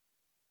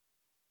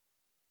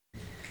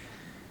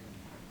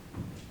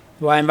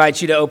Well, I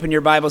invite you to open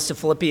your Bibles to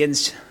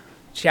Philippians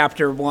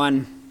chapter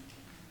 1.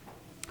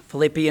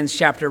 Philippians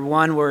chapter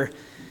 1, we're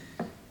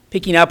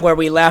picking up where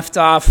we left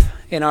off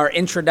in our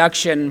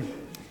introduction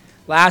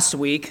last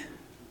week,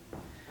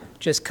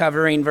 just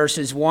covering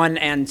verses 1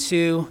 and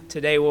 2.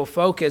 Today we'll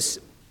focus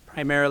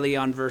primarily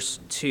on verse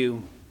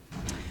 2.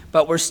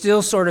 But we're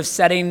still sort of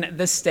setting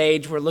the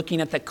stage. We're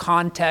looking at the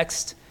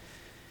context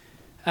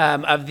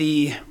of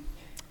the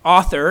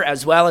author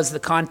as well as the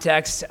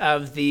context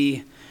of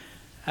the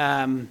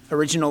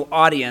original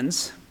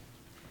audience.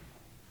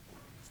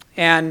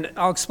 And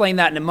I'll explain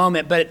that in a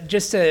moment, but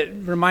just to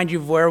remind you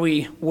of where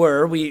we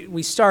were,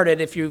 we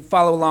started, if you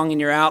follow along in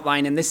your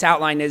outline, and this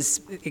outline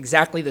is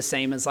exactly the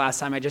same as last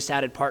time. I just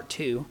added part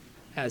 2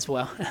 as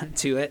well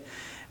to it.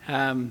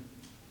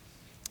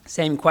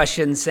 Same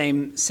questions,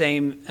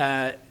 same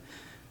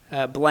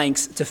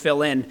blanks to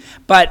fill in.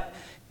 But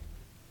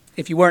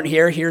if you weren't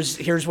here,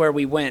 here's where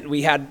we went.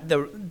 We had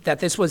that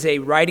this was a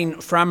writing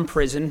from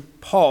prison.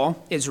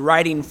 Paul is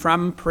writing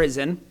from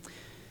prison.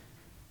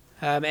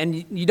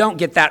 And you don't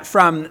get that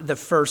from the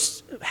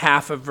first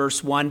half of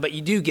verse 1, but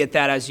you do get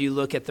that as you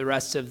look at the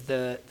rest of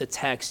the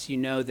text. You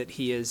know that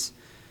he is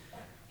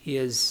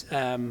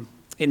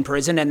in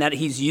prison and that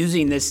he's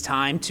using this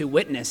time to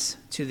witness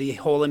to the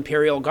whole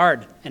imperial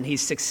guard, and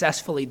he's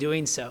successfully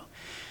doing so.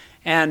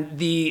 And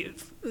the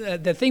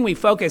thing we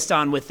focused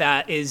on with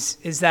that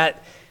is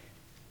that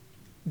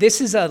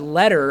this is a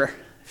letter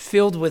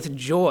filled with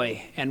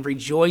joy and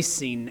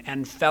rejoicing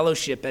and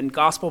fellowship and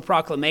gospel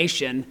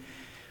proclamation.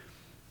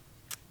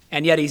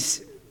 And yet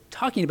he's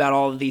talking about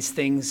all of these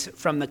things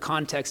from the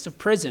context of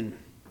prison.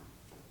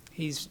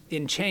 He's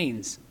in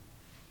chains.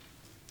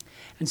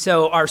 And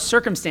so our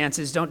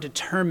circumstances don't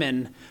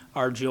determine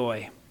our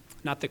joy,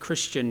 not the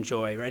Christian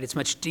joy, right? It's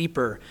much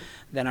deeper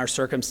than our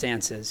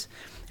circumstances.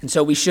 And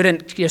so we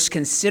shouldn't just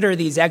consider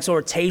these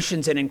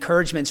exhortations and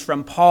encouragements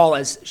from Paul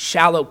as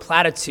shallow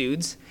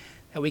platitudes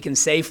that we can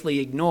safely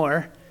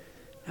ignore.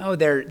 No,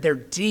 they're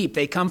deep.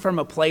 They come from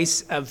a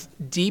place of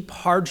deep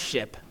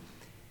hardship.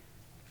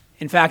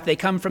 In fact, they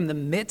come from the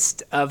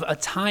midst of a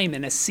time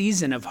and a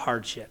season of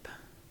hardship.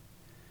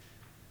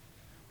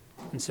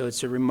 And so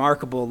it's a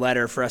remarkable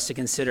letter for us to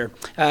consider.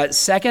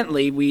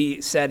 Secondly, we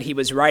said he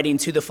was writing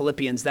to the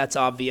Philippians. That's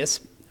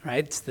obvious,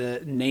 right? It's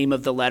the name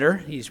of the letter.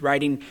 He's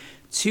writing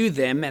to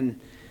them.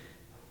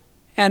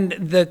 And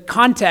the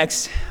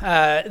context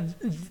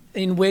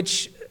in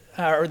which,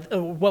 or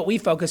what we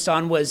focused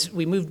on was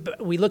we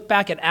looked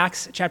back at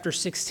Acts chapter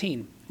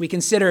 16. We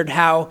considered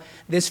how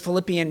this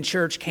Philippian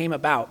church came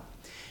about.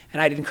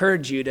 And I'd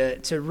encourage you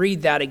to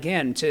read that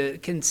again, to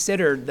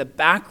consider the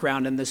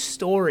background and the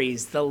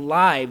stories, the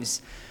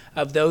lives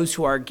of those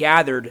who are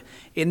gathered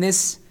in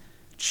this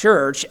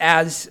church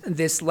as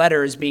this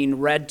letter is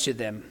being read to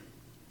them.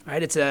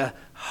 Right? It's a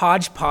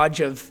hodgepodge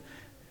of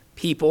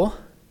people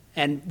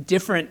and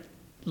different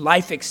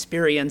life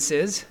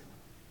experiences,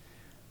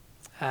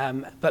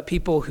 but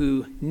people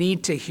who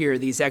need to hear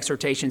these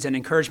exhortations and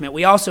encouragement.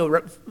 We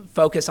also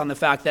focus on the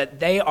fact that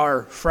they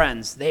are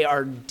friends. They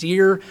are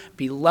dear,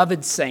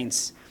 beloved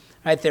saints.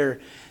 Right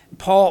there,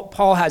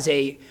 Paul has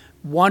a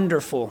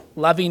wonderful,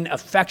 loving,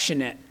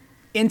 affectionate,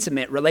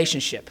 intimate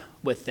relationship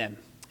with them.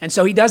 And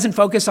so he doesn't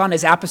focus on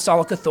his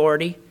apostolic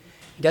authority.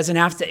 He doesn't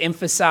have to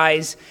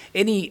emphasize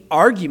any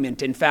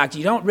argument. In fact,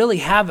 you don't really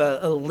have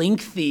a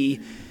lengthy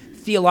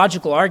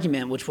theological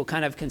argument, which we'll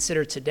kind of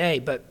consider today,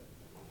 but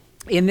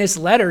in this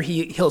letter,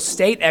 he'll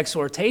state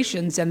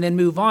exhortations and then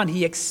move on.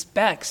 He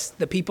expects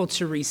the people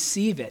to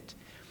receive it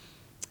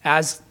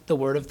as the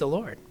word of the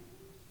Lord,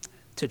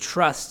 to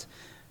trust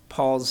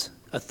Paul's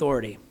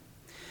authority.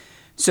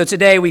 So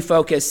today we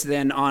focus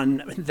then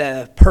on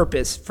the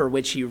purpose for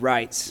which he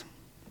writes.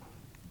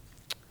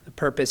 The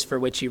purpose for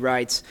which he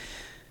writes.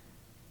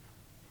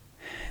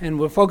 And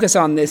we'll focus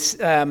on this.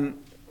 We're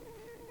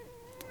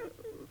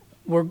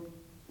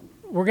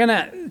going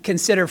to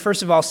consider,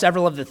 first of all,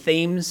 several of the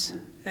themes.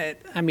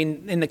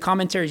 In the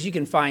commentaries, you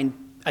can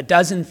find a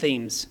dozen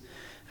themes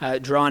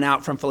drawn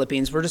out from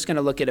Philippians. We're just going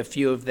to look at a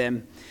few of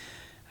them,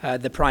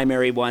 the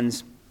primary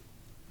ones.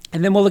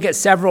 And then we'll look at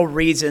several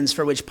reasons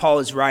for which Paul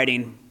is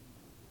writing,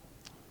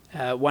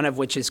 one of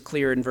which is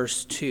clear in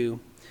verse 2.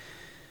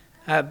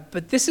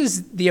 But this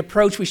is the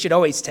approach we should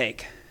always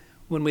take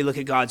when we look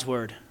at God's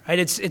word. Right?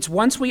 It's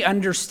once we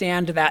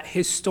understand that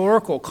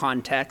historical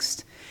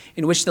context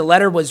in which the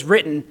letter was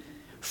written,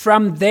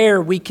 from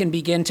there, we can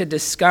begin to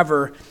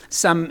discover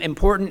some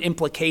important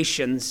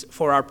implications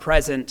for our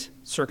present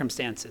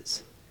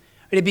circumstances.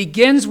 It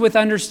begins with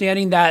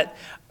understanding that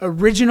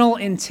original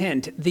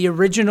intent, the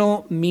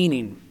original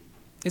meaning.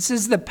 This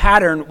is the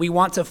pattern we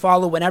want to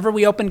follow whenever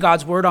we open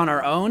God's word on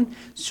our own,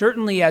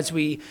 certainly as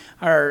we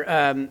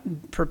are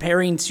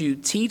preparing to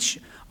teach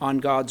on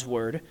God's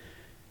word.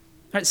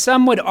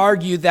 Some would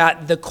argue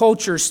that the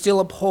culture still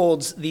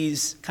upholds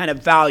these kind of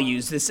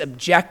values, this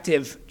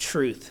objective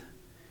truth.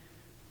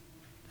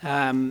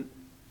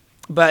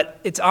 But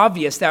it's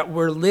obvious that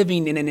we're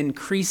living in an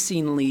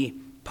increasingly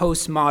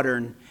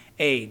postmodern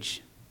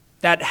age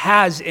that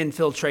has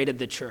infiltrated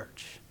the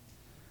church.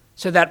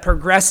 So that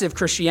progressive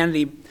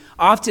Christianity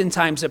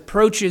oftentimes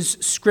approaches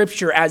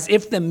Scripture as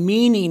if the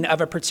meaning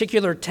of a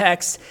particular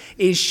text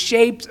is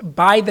shaped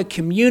by the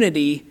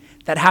community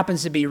that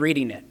happens to be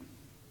reading it.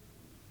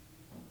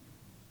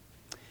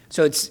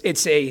 So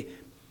it's a,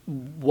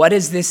 what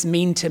does this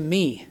mean to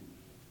me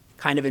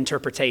kind of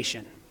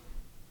interpretation.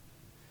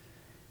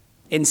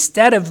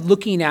 Instead of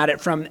looking at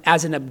it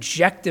as an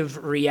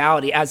objective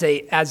reality,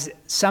 as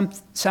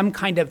some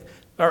kind of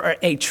or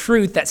a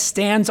truth that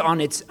stands on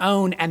its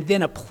own and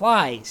then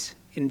applies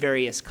in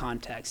various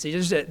contexts.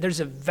 There's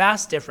a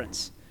vast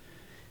difference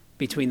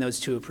between those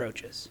two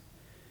approaches.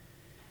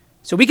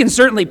 So we can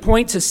certainly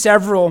point to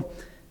several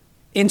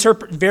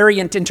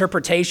variant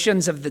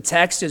interpretations of the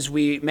text as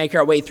we make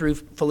our way through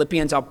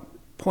Philippians. I'll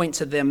point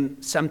to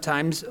them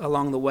sometimes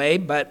along the way,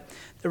 but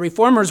the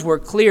Reformers were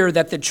clear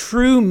that the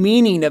true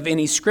meaning of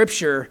any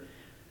scripture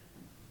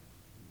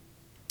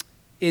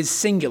is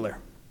singular.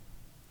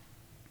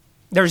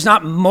 There's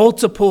not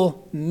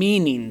multiple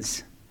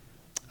meanings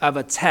of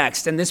a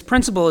text. And this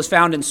principle is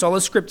found in Sola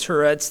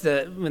Scriptura. It's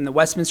in the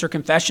Westminster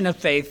Confession of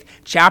Faith,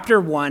 chapter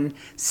 1,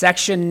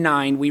 section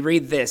 9. We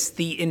read this: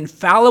 the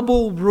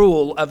infallible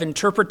rule of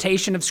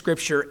interpretation of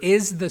Scripture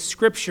is the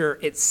Scripture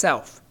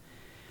itself.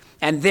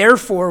 And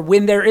therefore,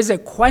 when there is a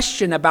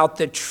question about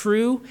the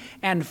true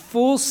and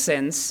full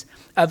sense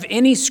of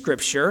any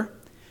Scripture,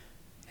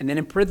 and then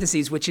in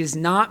parentheses, which is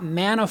not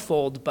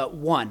manifold but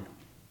one,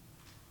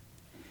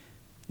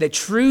 the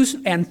true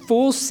and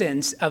full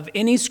sense of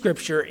any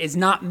Scripture is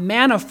not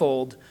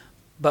manifold,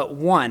 but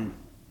one.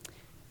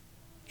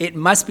 It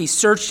must be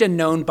searched and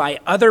known by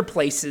other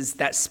places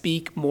that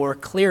speak more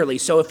clearly.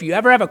 So if you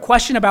ever have a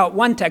question about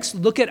one text,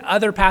 look at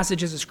other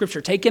passages of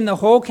Scripture. Take in the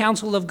whole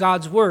counsel of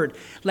God's Word.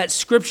 Let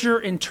Scripture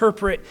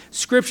interpret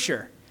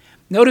Scripture.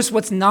 Notice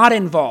what's not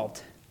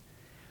involved: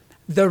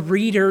 the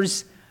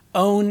reader's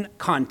own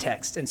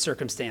context and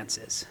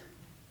circumstances.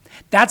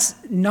 That's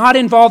not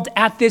involved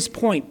at this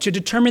point to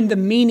determine the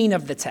meaning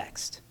of the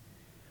text.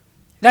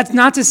 That's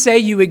not to say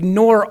you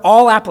ignore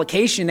all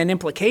application and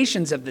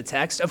implications of the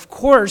text. Of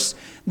course,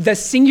 the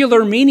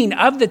singular meaning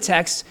of the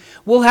text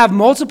will have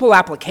multiple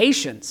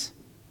applications.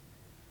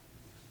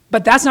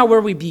 But that's not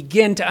where we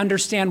begin to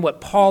understand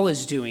what Paul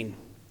is doing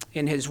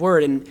in his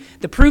word. And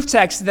the proof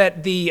text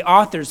that the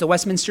authors, the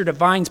Westminster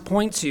Divines,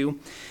 point to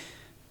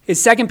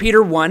is 2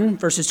 Peter 1,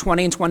 verses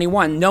 20 and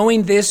 21.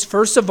 Knowing this,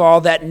 first of all,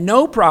 that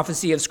no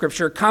prophecy of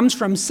Scripture comes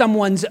from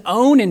someone's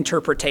own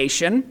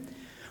interpretation,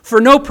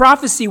 for no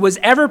prophecy was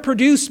ever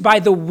produced by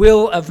the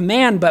will of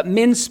man, but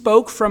men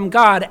spoke from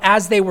God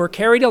as they were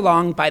carried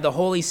along by the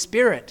Holy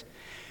Spirit.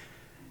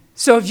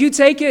 So if you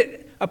take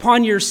it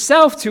upon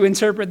yourself to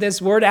interpret this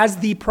word as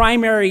the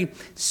primary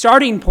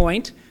starting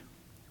point,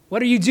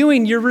 what are you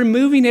doing? You're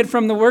removing it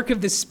from the work of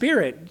the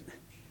Spirit.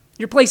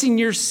 You're placing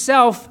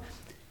yourself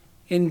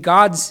in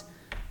God's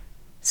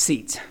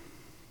seat.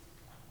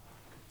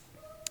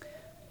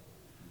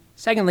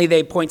 Secondly,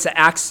 they point to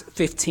Acts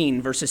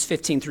 15, verses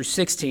 15 through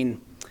 16.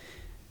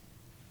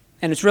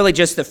 And it's really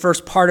just the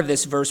first part of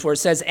this verse where it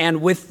says,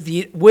 and with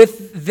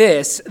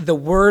this, the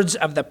words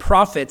of the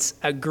prophets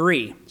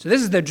agree. So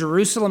this is the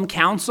Jerusalem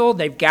Council.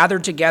 They've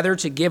gathered together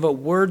to give a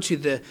word to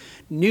the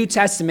New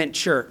Testament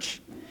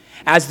church.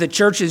 As the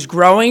church is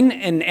growing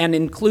and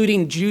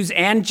including Jews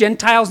and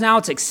Gentiles now,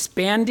 it's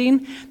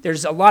expanding.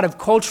 There's a lot of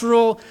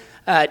cultural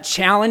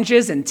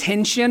challenges and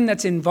tension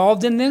that's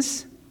involved in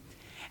this.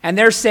 And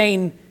they're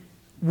saying,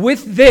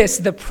 with this,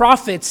 the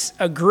prophets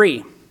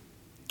agree.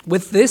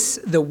 With this,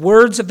 the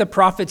words of the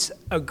prophets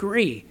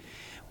agree.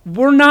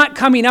 We're not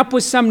coming up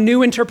with some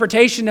new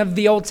interpretation of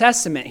the Old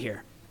Testament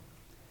here.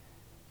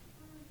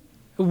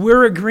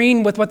 We're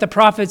agreeing with what the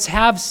prophets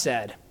have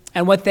said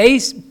and what they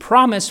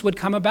promised would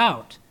come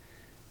about.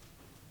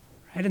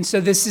 Right? And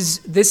so this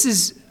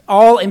is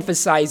all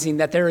emphasizing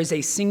that there is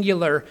a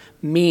singular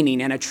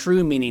meaning and a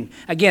true meaning.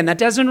 Again, that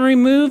doesn't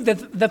remove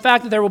the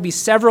fact that there will be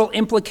several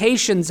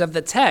implications of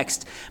the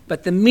text,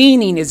 but the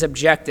meaning is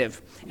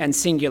objective and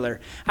singular.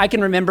 I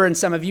can remember, and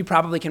some of you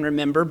probably can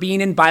remember,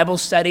 being in Bible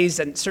studies,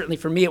 and certainly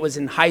for me it was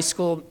in high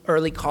school,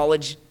 early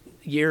college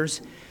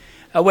years,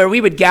 where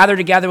we would gather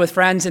together with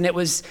friends, and it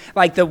was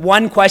like the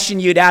one question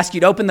you'd ask,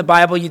 you'd open the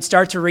Bible, you'd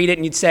start to read it,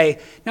 and you'd say,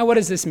 now what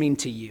does this mean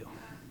to you?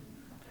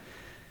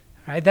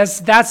 Right?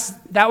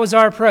 That was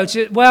our approach.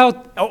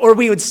 Or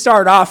we would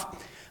start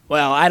off,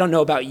 well, I don't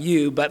know about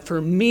you, but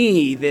for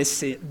me,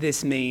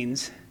 this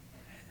means.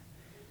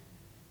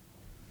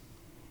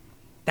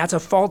 That's a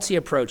faulty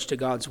approach to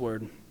God's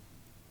word.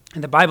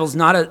 And the Bible's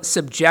not a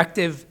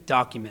subjective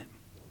document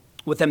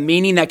with a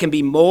meaning that can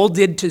be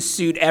molded to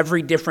suit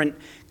every different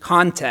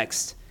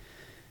context.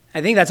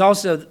 I think that's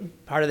also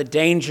part of the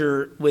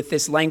danger with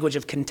this language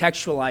of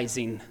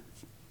contextualizing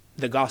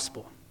the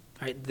gospel,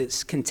 right?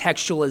 This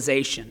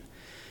contextualization.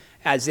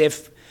 As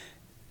if,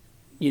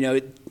 we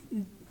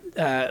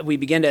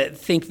begin to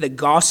think the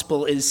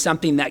gospel is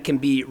something that can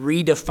be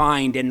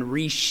redefined and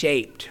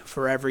reshaped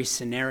for every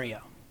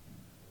scenario.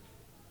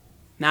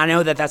 Now, I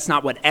know that that's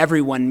not what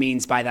everyone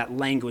means by that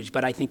language,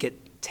 but I think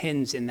it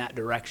tends in that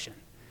direction.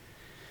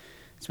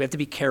 So we have to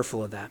be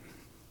careful of that.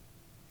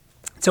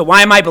 So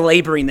why am I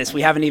belaboring this?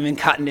 We haven't even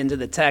gotten into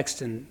the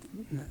text, and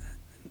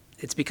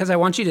it's because I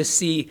want you to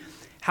see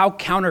how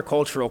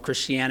countercultural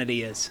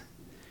Christianity is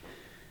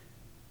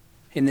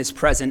in this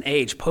present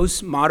age.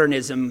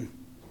 Postmodernism,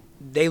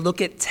 they look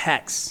at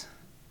texts,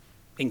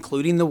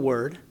 including the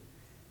Word,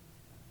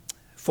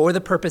 for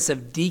the purpose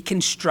of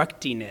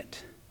deconstructing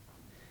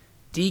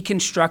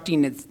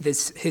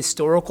this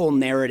historical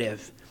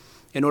narrative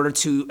in order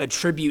to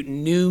attribute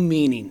new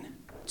meaning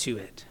to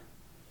it.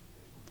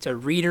 It's a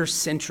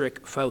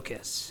reader-centric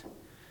focus.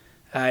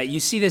 You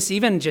see this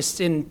even just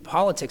in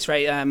politics,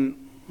 right?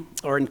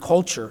 Or in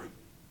culture.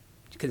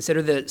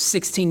 Consider the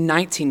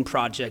 1619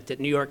 Project at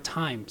New York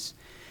Times,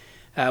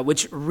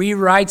 which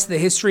rewrites the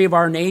history of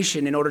our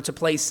nation in order to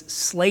place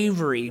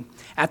slavery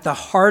at the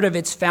heart of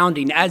its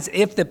founding, as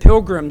if the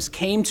Pilgrims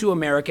came to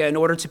America in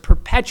order to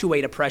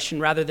perpetuate oppression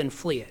rather than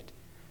flee it.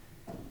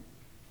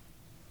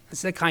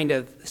 That's the kind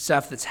of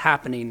stuff that's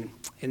happening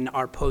in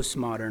our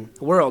postmodern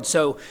world.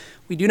 So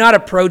we do not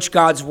approach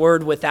God's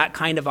word with that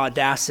kind of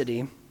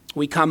audacity.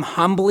 We come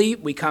humbly,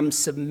 we come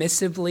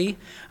submissively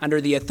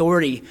under the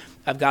authority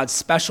of God's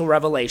special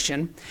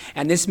revelation.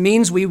 And this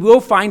means we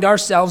will find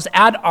ourselves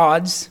at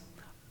odds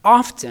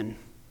often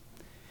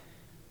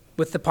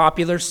with the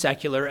popular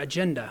secular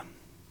agenda.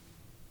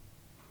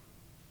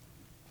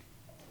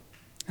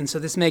 And so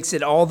this makes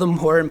it all the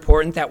more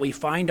important that we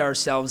find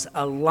ourselves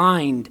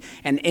aligned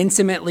and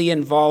intimately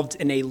involved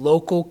in a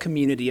local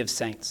community of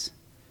saints.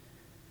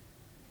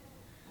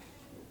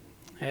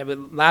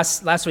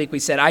 Last week we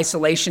said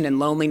isolation and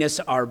loneliness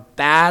are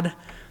bad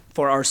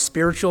for our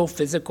spiritual,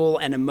 physical,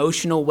 and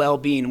emotional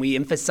well-being. We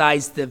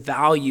emphasized the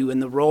value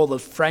and the role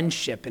of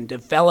friendship and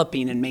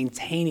developing and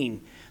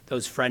maintaining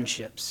those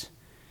friendships.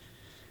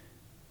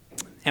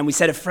 And we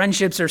said if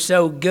friendships are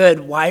so good,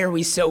 why are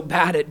we so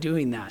bad at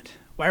doing that?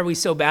 Why are we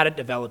so bad at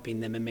developing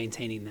them and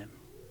maintaining them?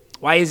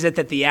 Why is it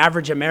that the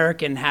average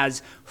American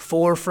has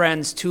 4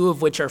 friends, 2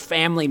 of which are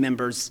family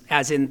members,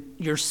 as in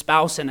your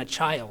spouse and a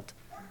child?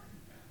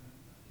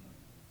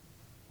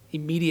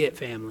 Immediate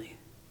family.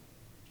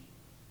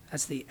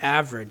 That's the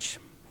average,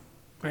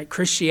 right?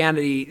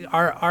 Christianity,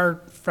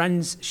 our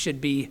friends should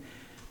be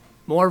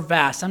more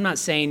vast. I'm not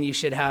saying you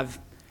should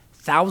have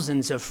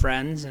thousands of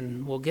friends,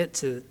 and we'll get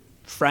to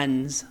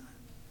friends,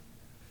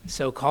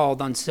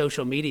 so-called, on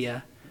social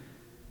media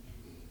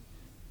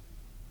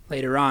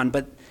later on.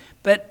 But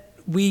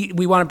we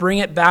want to bring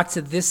it back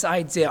to this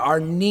idea, our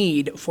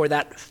need for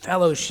that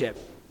fellowship.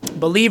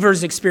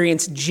 Believers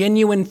experience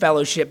genuine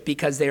fellowship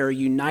because they are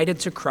united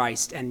to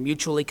Christ and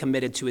mutually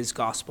committed to his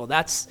gospel.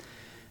 That's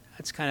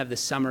kind of the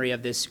summary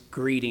of this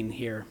greeting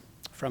here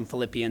from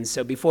Philippians.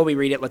 So before we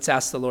read it, let's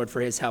ask the Lord for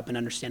his help in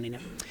understanding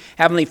it.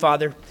 Heavenly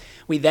Father,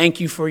 we thank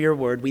you for your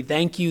word. We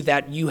thank you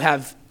that you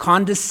have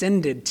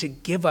condescended to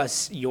give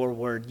us your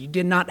word. You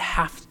did not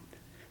have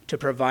to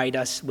provide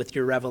us with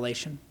your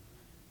revelation.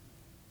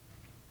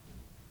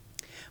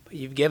 But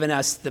you've given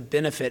us the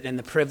benefit and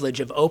the privilege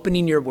of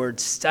opening your word,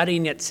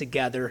 studying it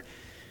together,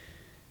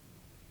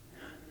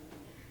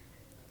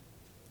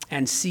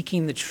 and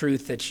seeking the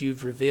truth that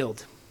you've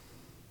revealed,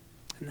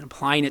 and then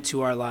applying it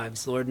to our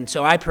lives, Lord. And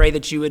so I pray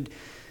that you would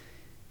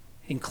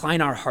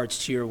incline our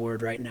hearts to your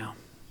word right now.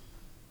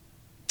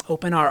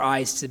 Open our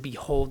eyes to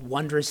behold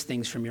wondrous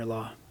things from your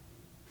law.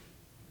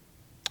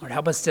 Lord,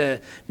 help us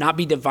to not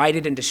be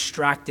divided and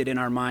distracted in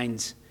our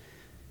minds.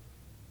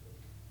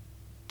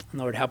 And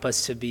Lord, help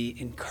us to be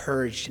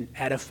encouraged and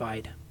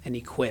edified and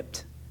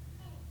equipped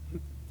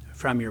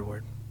from your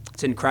word.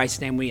 It's in Christ's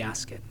name we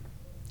ask it.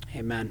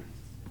 Amen.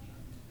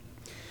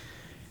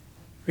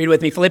 Read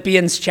with me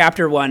Philippians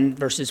chapter 1,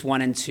 verses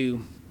 1 and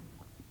 2.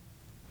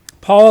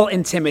 Paul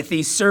and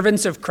Timothy,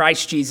 servants of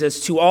Christ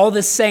Jesus, to all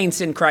the saints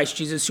in Christ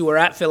Jesus who are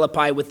at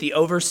Philippi with the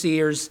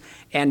overseers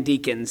and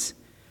deacons,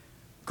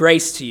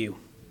 grace to you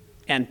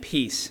and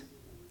peace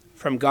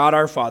from God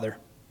our Father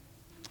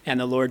and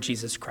the Lord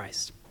Jesus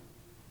Christ.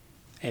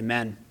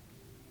 Amen.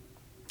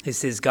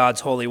 This is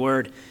God's holy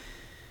word.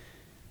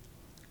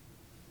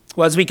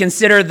 Well, as we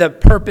consider the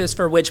purpose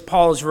for which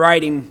Paul is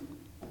writing,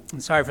 I'm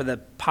sorry for the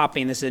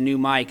popping. This is a new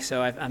mic,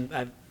 so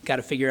I've got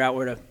to figure out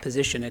where to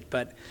position it.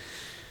 But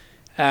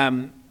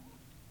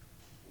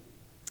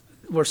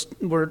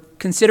we're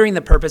considering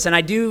the purpose. And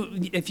I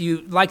do, if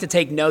you like to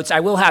take notes, I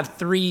will have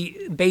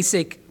 3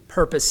 basic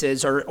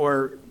purposes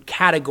or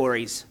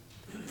categories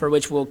for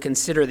which we'll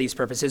consider these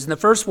purposes. And the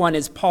first one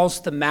is Paul's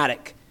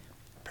thematic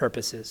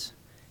purposes,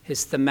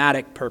 his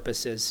thematic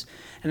purposes.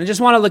 And I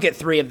just want to look at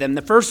 3 of them.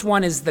 The first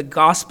one is the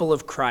gospel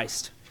of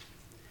Christ.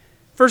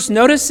 First,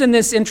 notice in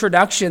this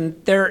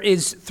introduction, there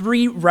is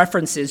 3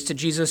 references to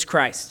Jesus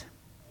Christ.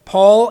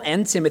 Paul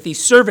and Timothy,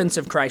 servants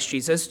of Christ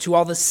Jesus, to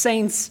all the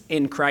saints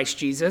in Christ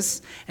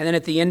Jesus. And then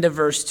at the end of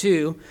verse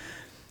 2,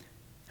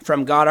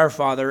 from God our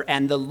Father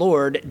and the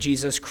Lord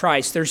Jesus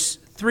Christ. There's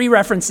 3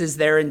 references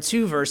there in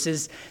 2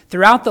 verses.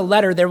 Throughout the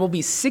letter, there will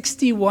be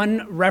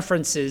 61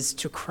 references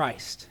to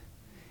Christ.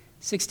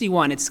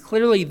 61. It's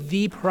clearly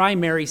the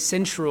primary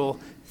central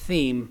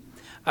theme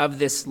of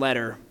this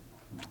letter.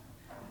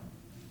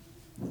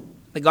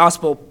 The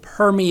gospel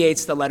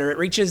permeates the letter. It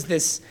reaches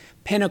this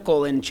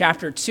pinnacle in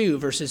chapter 2,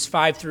 verses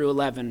 5 through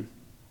 11,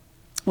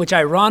 which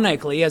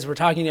ironically, as we're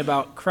talking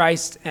about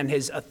Christ and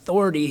his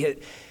authority,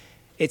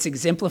 it's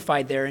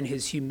exemplified there in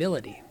his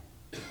humility.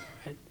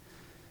 Right?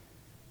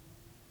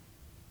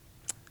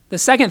 The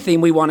second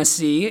theme we want to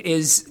see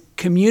is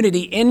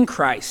community in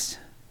Christ.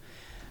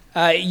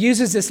 It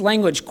uses this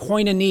language,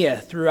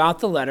 koinonia, throughout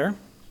the letter,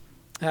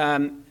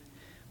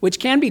 which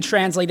can be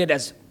translated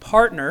as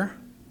partner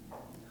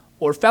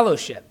or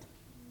fellowship.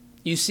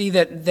 You see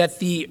that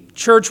the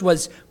church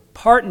was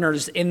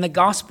partners in the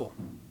gospel.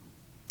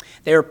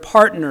 They were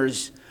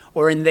partners,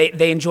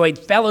 they enjoyed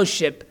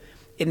fellowship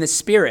in the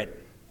Spirit.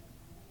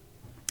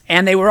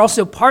 And they were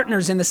also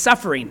partners in the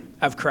suffering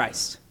of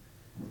Christ.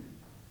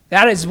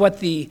 That is what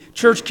the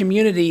church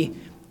community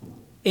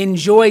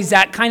enjoys,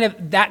 that kind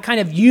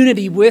of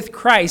unity with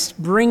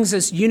Christ brings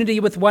us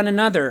unity with one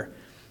another.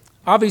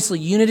 Obviously,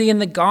 unity in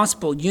the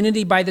gospel,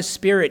 unity by the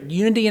Spirit,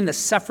 unity in the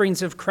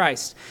sufferings of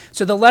Christ.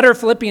 So the letter of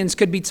Philippians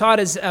could be taught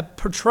as a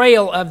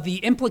portrayal of the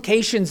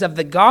implications of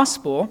the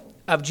gospel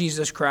of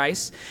Jesus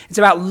Christ. It's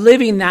about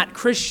living that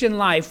Christian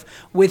life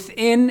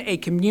within a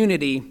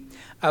community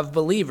of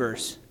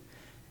believers.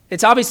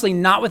 It's obviously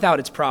not without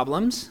its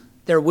problems.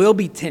 There will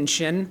be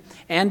tension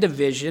and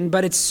division,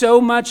 but it's so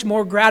much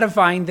more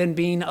gratifying than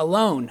being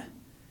alone,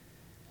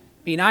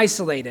 being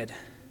isolated,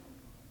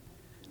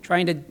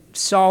 trying to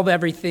solve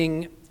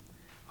everything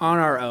on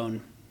our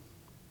own.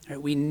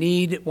 We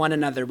need one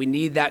another. We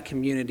need that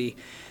community.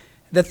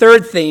 The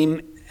third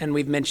theme, and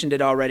we've mentioned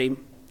it already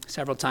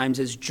several times,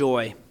 is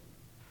joy.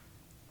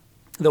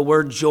 The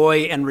word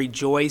joy and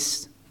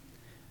rejoice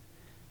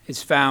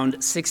is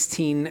found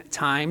 16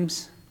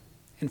 times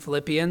in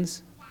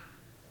Philippians.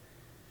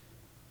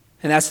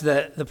 And that's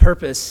the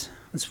purpose.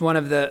 It's one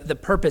of the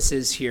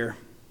purposes here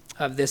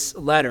of this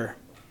letter.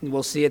 And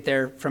we'll see it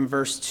there from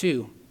verse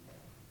 2.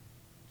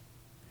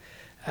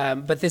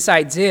 But this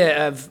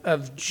idea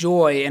of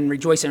joy and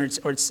rejoicing,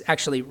 or it's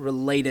actually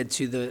related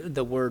to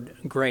the word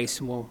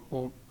grace, and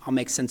I'll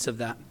make sense of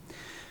that.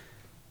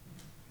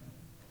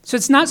 So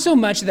it's not so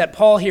much that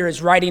Paul here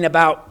is writing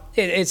about,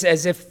 it's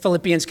as if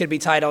Philippians could be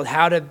titled,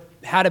 How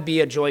to Be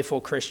a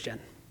Joyful Christian.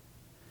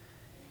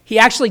 He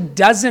actually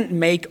doesn't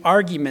make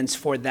arguments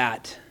for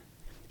that.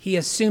 He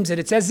assumes it.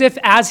 It's as if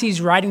as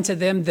he's writing to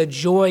them, the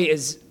joy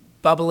is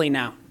bubbling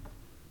out.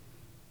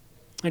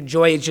 And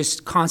joy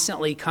just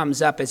constantly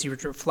comes up as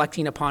he's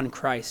reflecting upon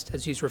Christ,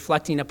 as he's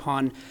reflecting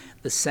upon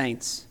the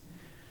saints.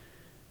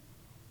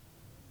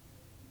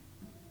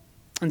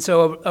 And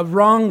so a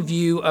wrong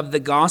view of the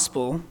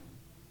gospel,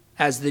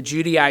 as the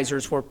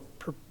Judaizers were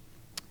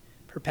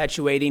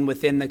perpetuating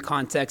within the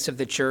context of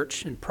the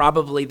church, and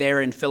probably there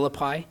in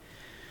Philippi,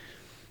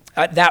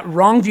 that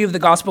wrong view of the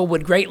gospel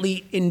would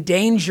greatly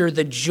endanger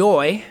the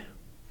joy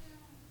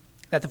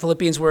that the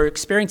Philippians were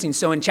experiencing.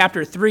 So in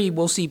chapter 3,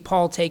 we'll see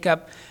Paul take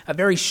up a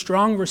very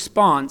strong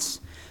response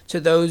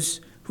to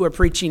those who are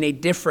preaching a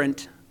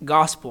different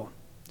gospel.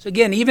 So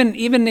again, even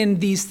in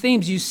these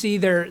themes, you see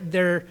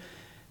they're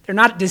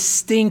not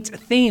distinct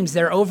themes.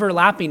 They're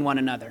overlapping one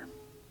another.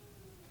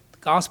 The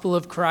gospel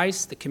of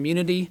Christ, the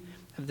community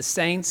of the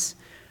saints,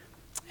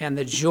 and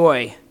the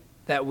joy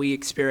that we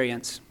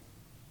experience.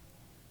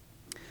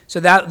 So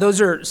those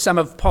are some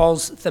of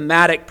Paul's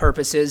thematic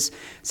purposes.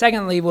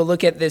 Secondly, we'll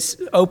look at this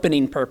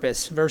opening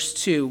purpose, verse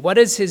 2. What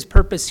is his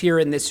purpose here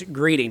in this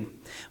greeting?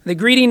 The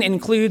greeting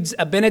includes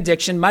a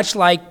benediction, much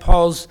like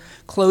Paul's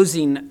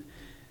closing,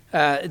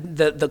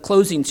 the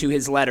closing to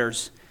his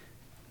letters.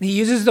 He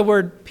uses the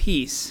word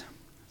peace,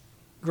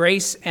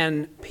 grace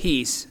and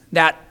peace.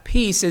 That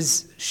peace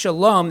is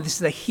shalom. This is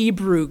the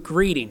Hebrew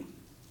greeting.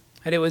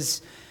 And it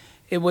was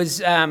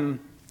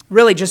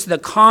really just the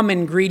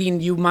common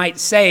greeting you might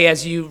say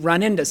as you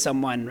run into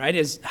someone, right?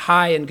 Is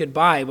hi and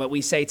goodbye, what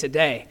we say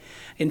today.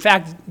 In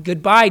fact,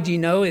 goodbye, do you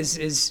know,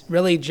 is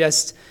really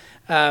just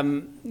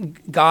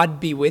God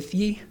be with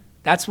ye.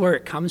 That's where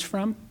it comes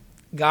from.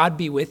 God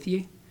be with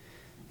ye.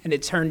 And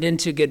it turned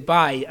into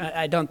goodbye.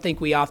 I don't think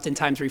we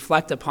oftentimes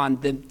reflect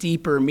upon the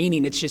deeper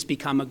meaning. It's just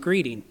become a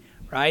greeting,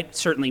 right?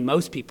 Certainly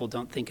most people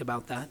don't think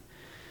about that.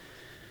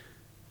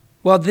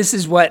 Well, this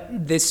is what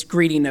this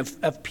greeting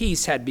of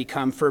peace had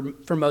become for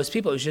most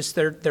people. It was just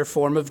their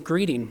form of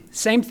greeting.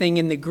 Same thing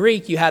in the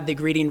Greek, you had the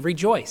greeting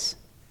rejoice.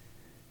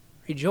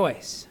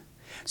 Rejoice.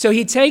 So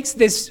he takes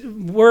this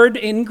word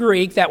in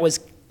Greek that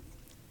was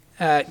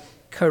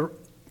kairein,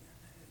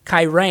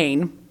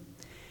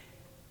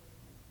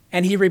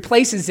 and he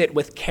replaces it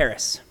with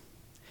charis.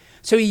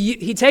 So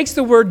he takes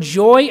the word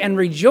joy and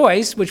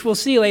rejoice, which we'll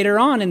see later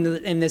on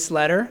in this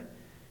letter,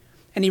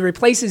 and he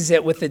replaces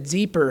it with a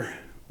deeper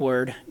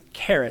word,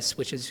 charis,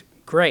 which is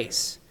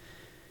grace.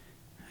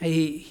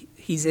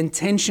 He's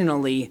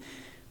intentionally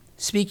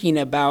speaking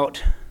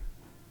about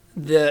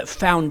the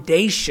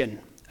foundation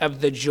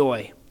of the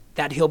joy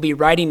that he'll be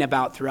writing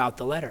about throughout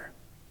the letter.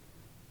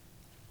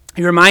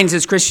 He reminds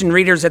his Christian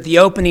readers at the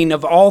opening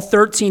of all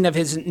 13 of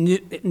his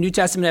New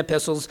Testament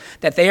epistles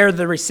that they are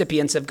the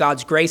recipients of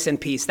God's grace and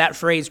peace. That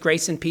phrase,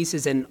 grace and peace,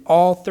 is in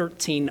all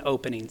 13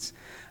 openings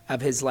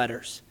of his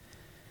letters.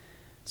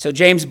 So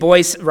James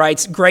Boyce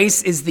writes,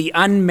 "Grace is the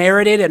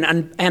unmerited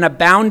and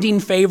abounding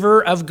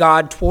favor of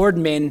God toward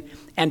men,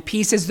 and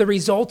peace is the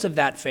result of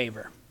that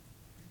favor."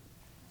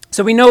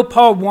 So we know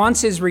Paul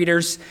wants his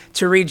readers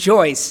to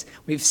rejoice.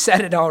 We've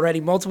said it already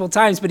multiple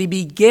times, but he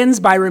begins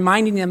by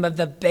reminding them of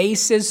the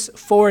basis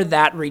for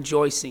that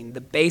rejoicing,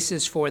 the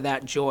basis for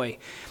that joy.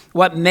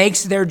 What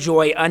makes their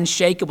joy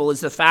unshakable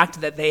is the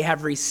fact that they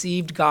have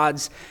received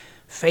God's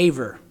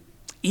favor,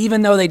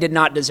 even though they did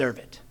not deserve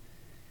it.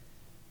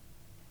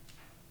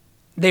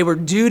 They were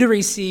due to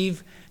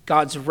receive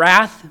God's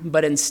wrath,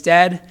 but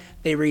instead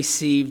they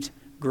received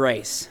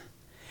grace.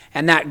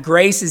 And that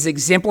grace is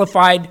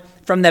exemplified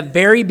from the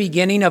very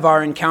beginning of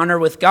our encounter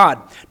with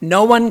God.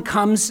 No one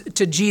comes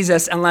to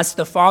Jesus unless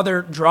the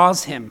Father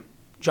draws him.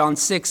 John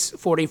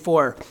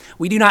 6:44.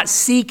 We do not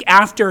seek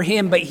after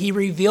him, but he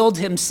revealed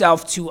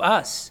himself to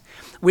us.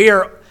 We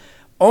are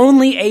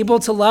only able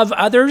to love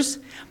others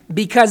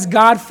because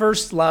God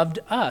first loved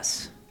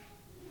us.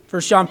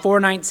 1 John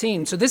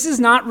 4:19. So this is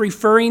not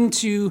referring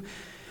to,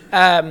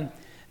 in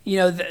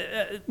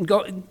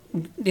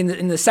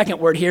the second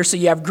word here, so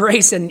you have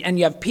grace and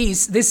you have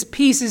peace. This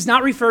peace is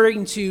not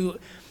referring to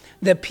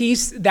the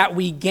peace that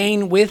we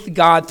gain with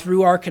God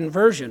through our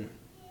conversion.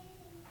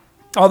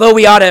 Although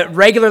we ought to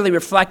regularly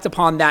reflect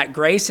upon that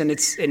grace, and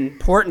it's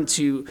important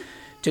to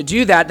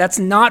do that, that's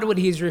not what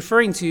he's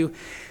referring to.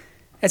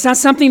 It's not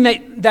something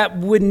that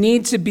would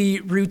need to be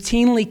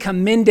routinely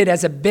commended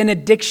as a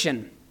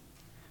benediction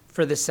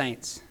for the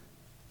saints.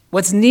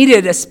 What's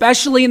needed,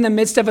 especially in the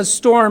midst of a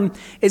storm,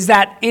 is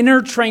that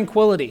inner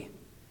tranquility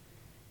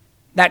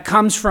that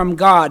comes from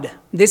God.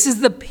 This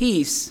is the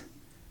peace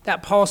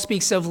that Paul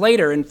speaks of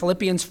later in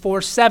Philippians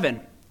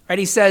 4:7. Right?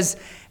 He says,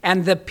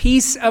 "And the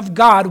peace of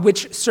God,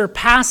 which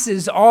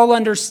surpasses all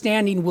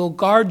understanding, will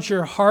guard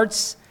your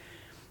hearts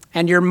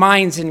and your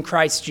minds in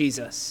Christ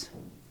Jesus."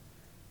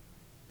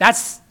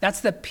 That's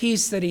the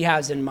peace that he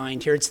has in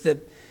mind here. It's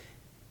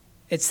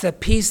the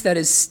peace that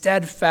is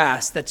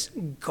steadfast, that's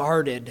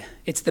guarded.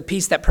 It's the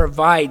peace that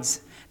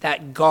provides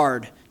that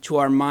guard to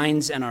our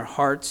minds and our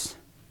hearts,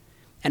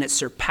 and it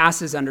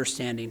surpasses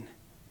understanding.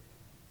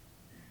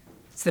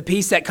 It's the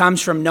peace that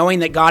comes from knowing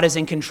that God is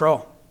in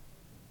control.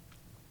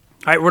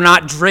 All right, we're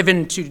not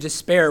driven to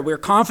despair. We're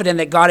confident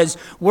that God is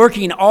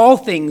working all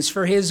things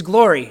for his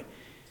glory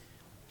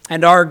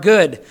and our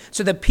good.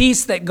 So the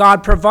peace that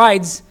God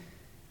provides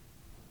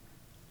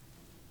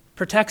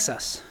protects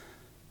us.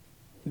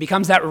 It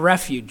becomes that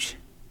refuge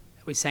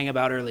that we sang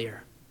about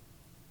earlier,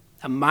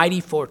 a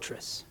mighty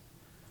fortress.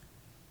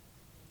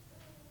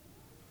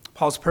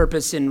 Paul's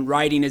purpose in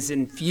writing is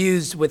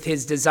infused with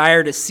his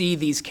desire to see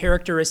these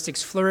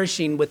characteristics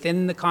flourishing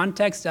within the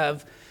context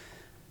of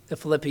the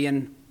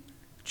Philippian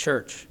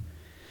church.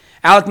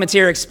 Alec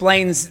Motyer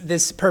explains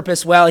this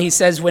purpose well. He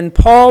says, when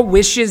Paul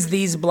wishes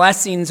these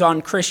blessings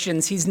on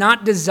Christians, he's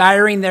not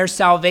desiring their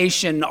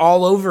salvation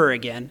all over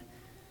again,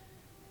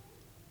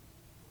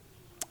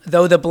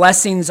 though the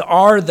blessings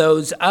are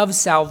those of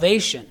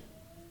salvation.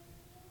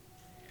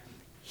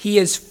 He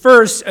is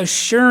first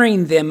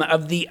assuring them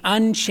of the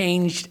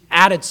unchanged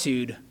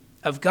attitude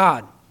of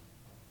God.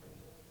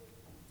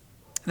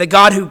 The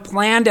God who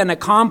planned and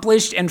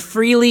accomplished and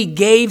freely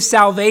gave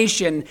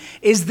salvation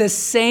is the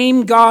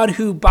same God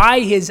who,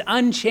 by his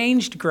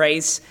unchanged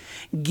grace,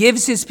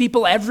 gives his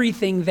people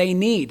everything they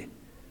need.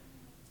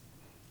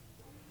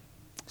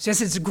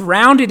 It's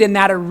grounded in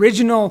that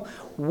original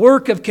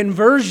work of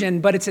conversion,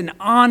 but it's an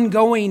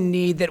ongoing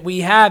need that we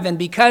have. And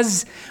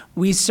because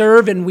we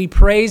serve and we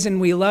praise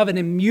and we love an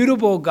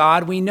immutable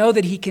God, we know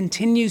that he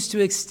continues to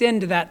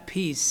extend that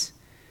peace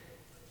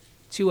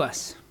to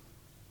us.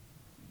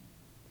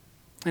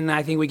 And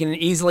I think we can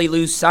easily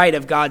lose sight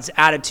of God's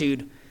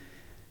attitude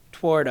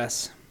toward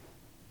us.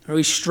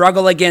 We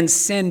struggle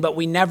against sin, but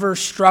we never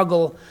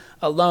struggle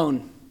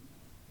alone.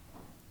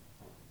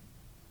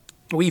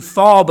 We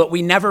fall, but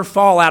we never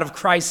fall out of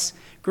Christ's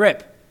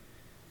grip.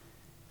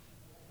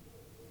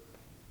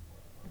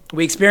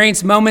 We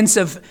experience moments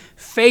of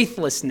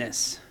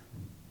faithlessness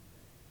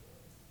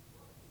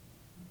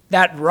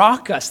that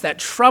rock us, that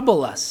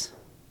trouble us,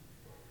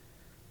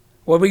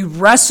 where we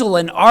wrestle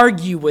and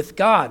argue with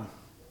God.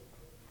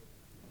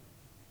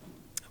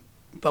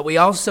 But we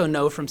also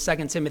know from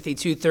 2 Timothy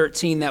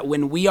 2:13 that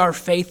when we are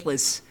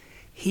faithless,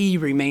 he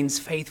remains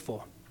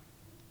faithful,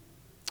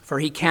 for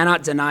he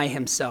cannot deny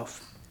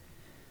himself.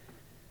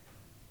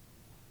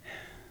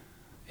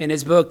 In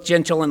his book,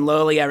 Gentle and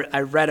Lowly,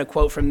 I read a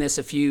quote from this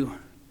a few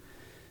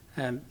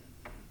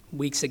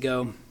weeks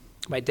ago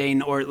by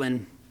Dane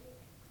Ortlund.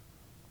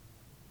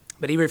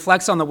 But he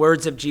reflects on the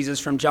words of Jesus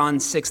from John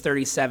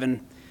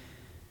 6:37.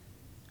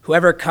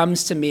 Whoever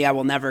comes to me, I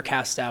will never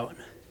cast out.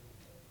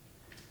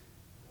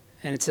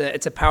 And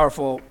it's a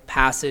powerful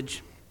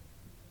passage.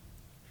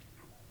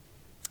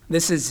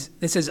 This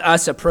is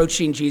us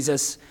approaching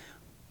Jesus.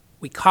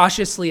 We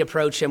cautiously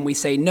approach him. We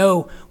say,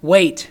 no,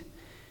 wait.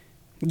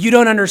 You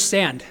don't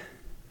understand.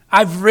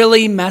 I've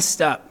really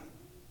messed up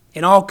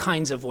in all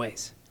kinds of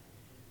ways.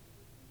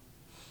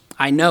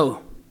 I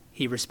know,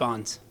 he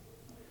responds.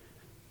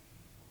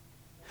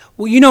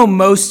 Well, you know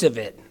most of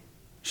it,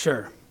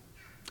 sure.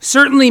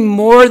 Certainly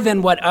more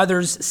than what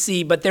others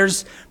see, but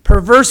there's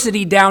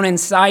perversity down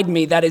inside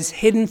me that is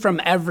hidden from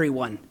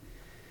everyone.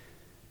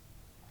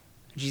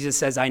 Jesus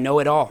says, I know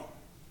it all.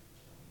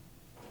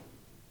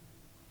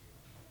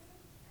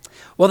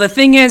 Well, the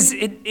thing is,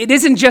 it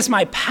isn't just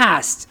my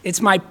past,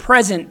 it's my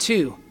present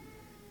too.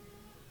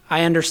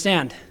 I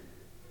understand.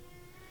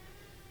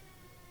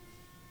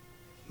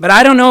 But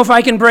I don't know if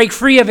I can break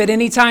free of it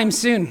anytime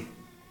soon.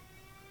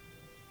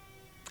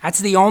 That's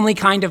the only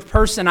kind of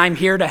person I'm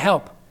here to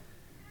help.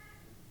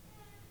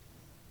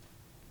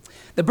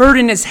 The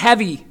burden is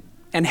heavy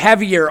and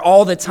heavier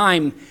all the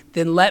time,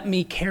 then let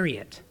me carry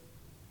it.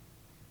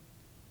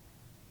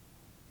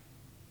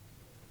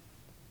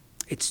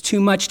 It's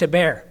too much to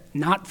bear,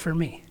 not for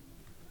me.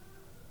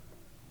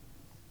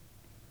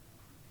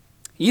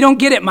 You don't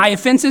get it. My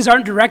offenses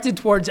aren't directed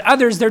towards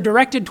others, they're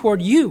directed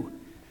toward you.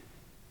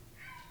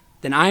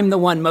 Then I'm the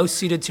one most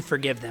suited to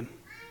forgive them.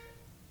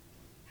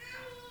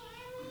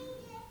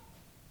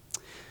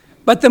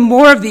 But the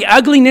more of the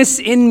ugliness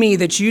in me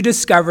that you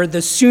discover,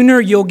 the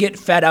sooner you'll get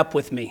fed up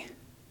with me.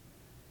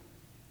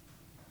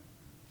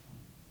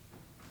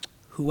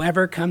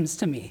 Whoever comes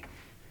to me,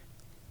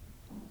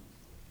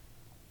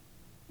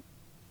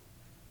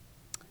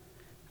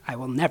 I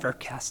will never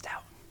cast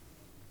out.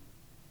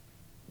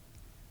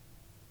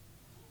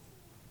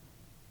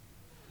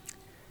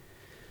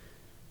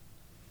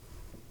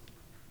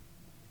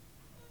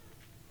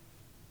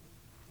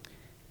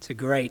 It's a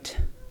great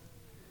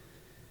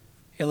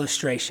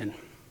illustration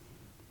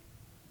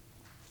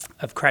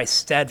of Christ's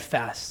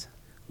steadfast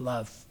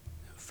love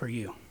for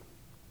you.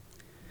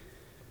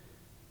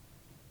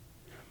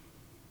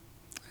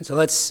 And so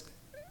let's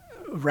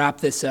wrap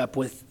this up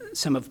with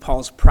some of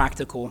Paul's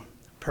practical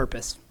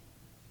purpose.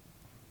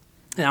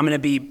 And I'm going to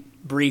be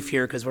brief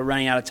here because we're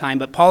running out of time,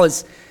 but Paul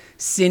is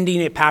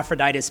sending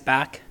Epaphroditus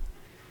back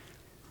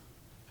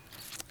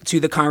to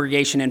the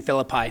congregation in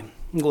Philippi.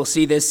 We'll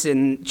see this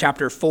in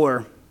chapter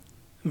 4,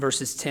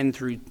 verses 10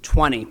 through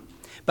 20.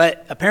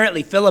 But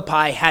apparently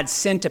Philippi had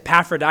sent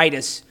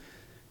Epaphroditus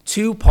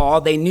to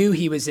Paul. They knew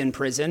he was in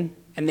prison,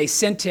 and they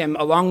sent him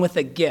along with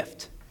a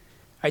gift,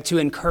 right, to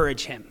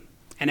encourage him.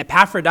 And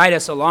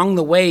Epaphroditus along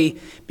the way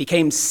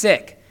became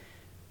sick.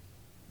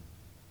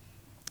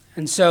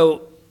 And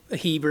so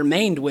he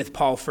remained with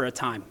Paul for a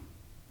time.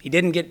 He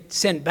didn't get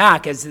sent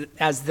back as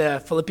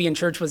the Philippian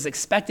church was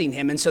expecting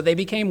him, and so they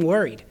became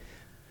worried,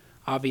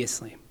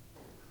 obviously.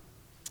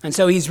 And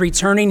so he's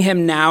returning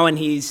him now, and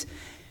he's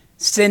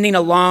sending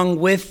along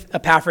with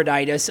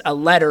Epaphroditus a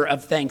letter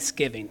of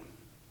thanksgiving.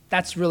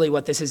 That's really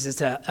what this is.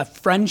 It's a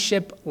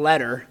friendship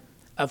letter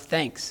of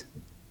thanks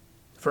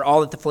for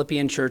all that the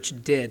Philippian church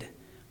did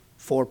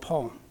for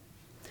Paul.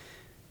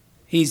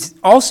 He's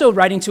also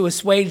writing to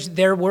assuage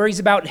their worries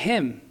about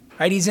him,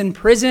 right? He's in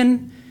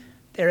prison.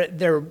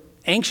 They're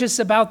anxious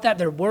about that.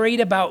 They're worried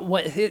about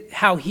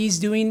how he's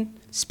doing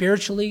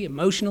spiritually,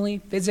 emotionally,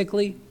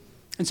 physically.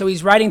 And so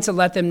he's writing to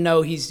let them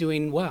know he's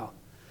doing well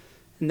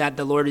and that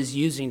the Lord is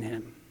using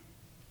him.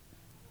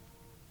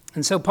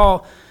 And so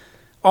Paul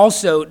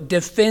also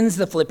defends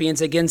the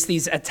Philippians against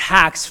these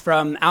attacks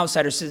from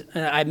outsiders.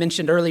 I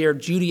mentioned earlier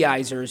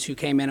Judaizers who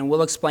came in, and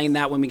we'll explain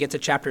that when we get to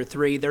chapter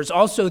 3. There's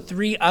also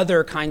 3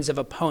 other kinds of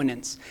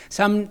opponents.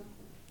 Some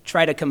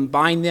try to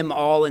combine them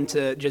all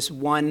into just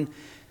one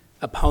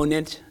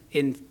opponent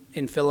in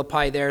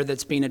Philippi there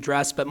that's being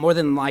addressed, but more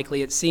than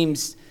likely it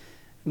seems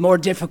more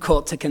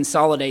difficult to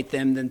consolidate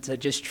them than to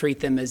just treat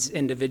them as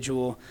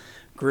individual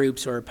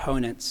groups or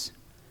opponents.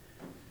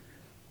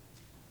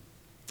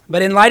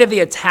 But in light of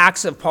the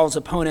attacks of Paul's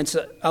opponents,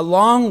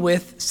 along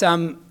with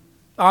some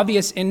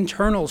obvious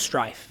internal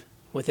strife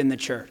within the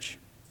church,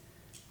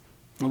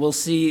 we'll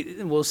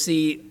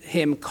see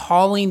him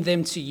calling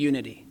them to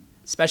unity.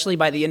 Especially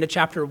by the end of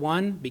chapter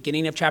 1,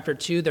 beginning of chapter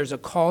 2, there's a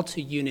call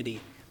to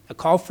unity, a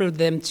call for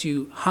them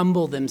to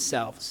humble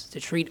themselves, to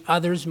treat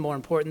others more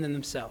important than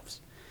themselves.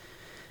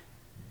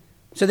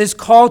 So this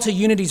call to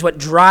unity is what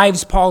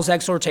drives Paul's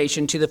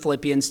exhortation to the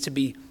Philippians to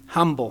be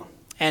humble.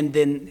 And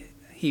then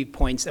he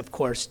points, of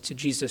course, to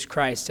Jesus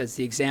Christ as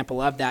the example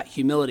of that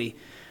humility.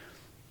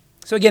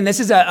 So again, this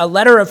is a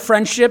letter of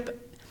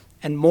friendship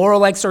and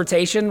moral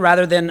exhortation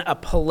rather than a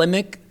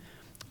polemic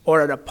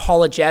or an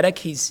apologetic.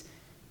 He's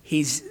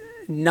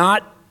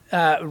not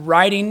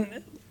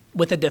writing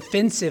with a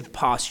defensive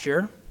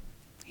posture.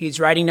 He's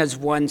writing as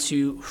one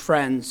to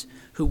friends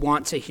who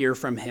want to hear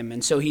from him.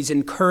 And so he's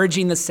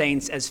encouraging the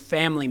saints as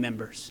family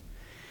members.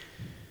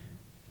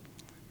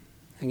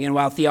 Again,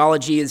 while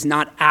theology is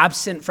not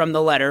absent from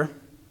the letter,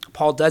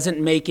 Paul doesn't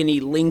make any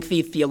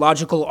lengthy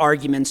theological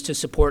arguments to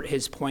support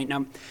his point.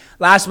 Now,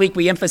 last week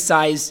we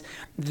emphasized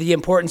the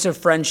importance of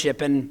friendship,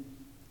 and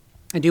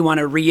I do want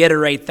to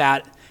reiterate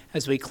that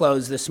as we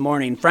close this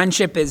morning.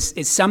 Friendship is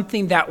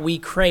something that we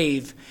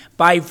crave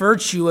by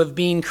virtue of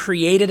being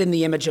created in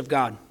the image of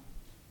God.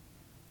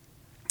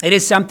 It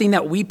is something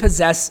that we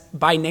possess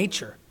by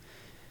nature.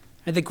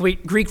 And the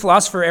Greek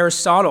philosopher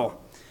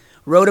Aristotle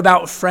wrote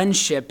about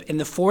friendship in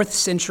the 4th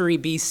century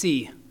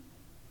BC.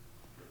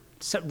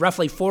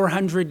 roughly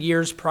 400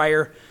 years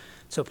prior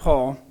to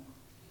Paul,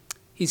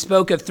 he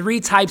spoke of three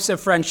types of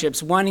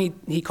friendships. One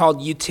he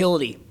called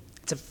utility.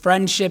 It's a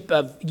friendship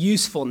of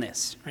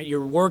usefulness, right?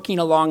 You're working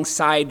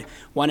alongside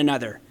one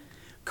another.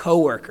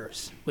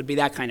 Co-workers would be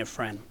that kind of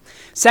friend.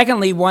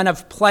 Secondly, one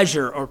of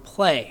pleasure or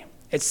play.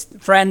 It's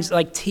friends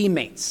like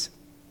teammates,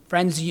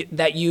 friends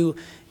that you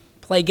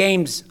play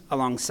games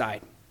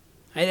alongside.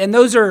 And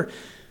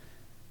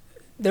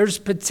there's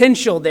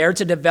potential there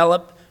to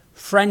develop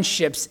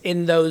friendships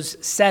in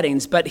those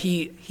settings, but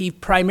he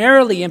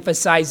primarily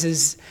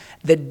emphasizes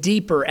the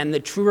deeper and the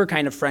truer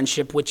kind of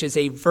friendship, which is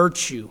a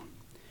virtue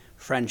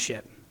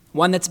friendship,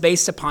 one that's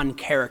based upon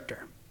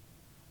character.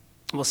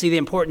 We'll see the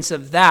importance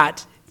of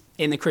that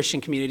in the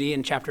Christian community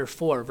in chapter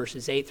 4,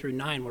 verses 8 through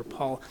 9, where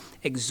Paul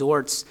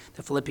exhorts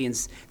the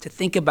Philippians to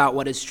think about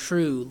what is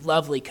true,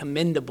 lovely,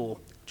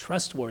 commendable,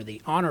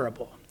 trustworthy,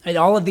 honorable. And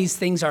all of these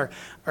things are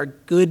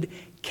good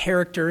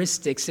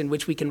characteristics in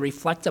which we can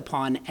reflect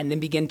upon and then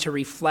begin to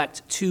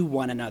reflect to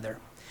one another.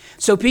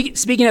 So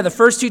speaking of the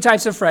first two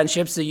types of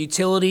friendships, the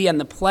utility and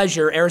the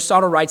pleasure,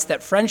 Aristotle writes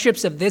that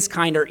friendships of this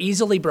kind are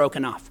easily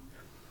broken off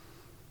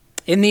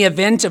in the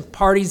event of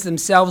parties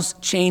themselves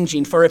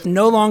changing. For if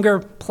no longer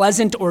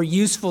pleasant or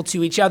useful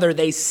to each other,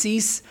 they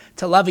cease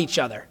to love each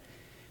other.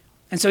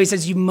 And so he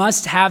says you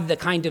must have the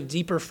kind of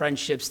deeper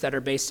friendships that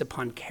are based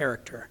upon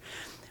character.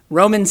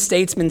 Roman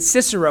statesman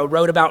Cicero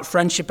wrote about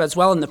friendship as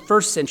well in the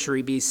 1st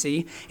century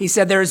BC. He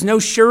said, there is no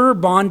surer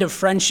bond of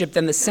friendship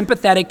than the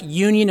sympathetic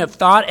union of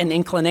thought and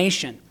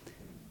inclination.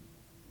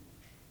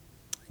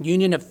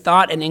 Union of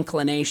thought and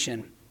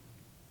inclination.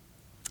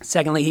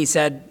 Secondly, he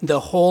said, the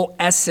whole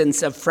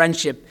essence of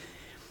friendship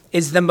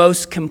is the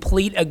most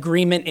complete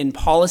agreement in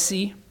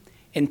policy,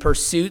 in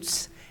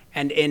pursuits,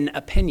 and in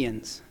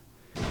opinions.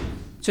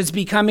 So it's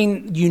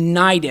becoming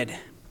united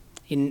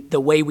in the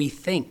way we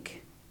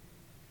think.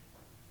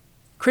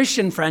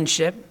 Christian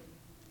friendship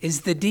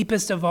is the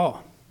deepest of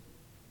all.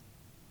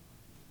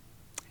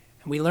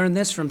 And we learn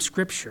this from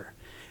Scripture,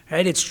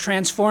 right? It's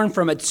transformed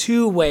from a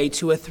two-way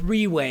to a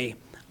three-way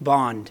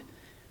bond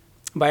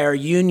by our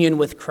union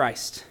with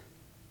Christ.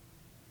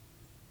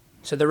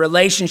 So the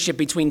relationship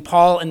between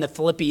Paul and the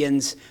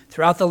Philippians,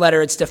 throughout the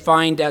letter, it's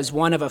defined as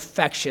one of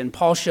affection.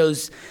 Paul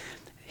shows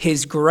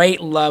his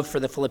great love for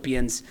the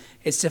Philippians.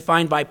 It's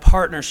defined by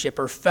partnership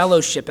or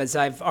fellowship, as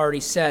I've already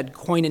said,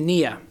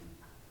 koinonia.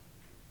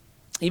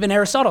 Even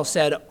Aristotle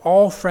said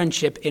all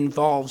friendship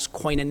involves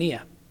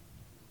koinonia.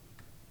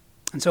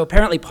 And so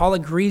apparently Paul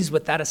agrees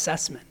with that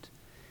assessment,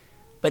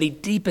 but he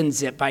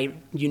deepens it by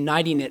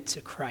uniting it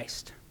to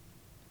Christ.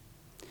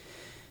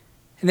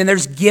 And then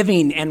there's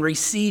giving and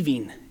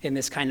receiving in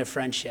this kind of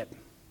friendship.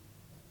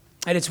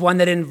 And it's one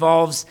that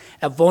involves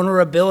a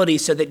vulnerability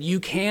so that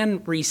you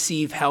can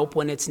receive help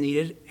when it's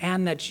needed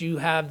and that you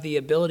have the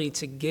ability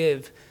to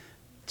give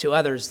to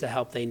others the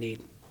help they need.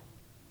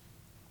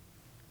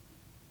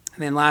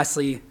 And then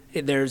lastly,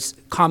 there's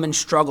common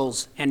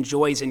struggles and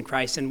joys in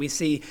Christ. And we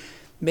see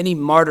many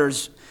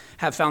martyrs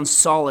have found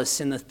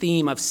solace in the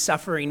theme of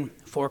suffering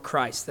for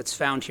Christ that's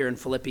found here in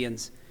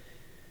Philippians.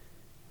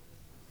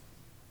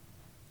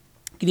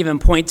 You can even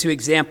point to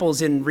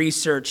examples in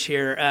research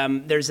here.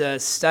 There's a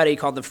study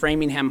called the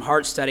Framingham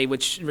Heart Study,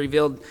 which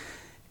revealed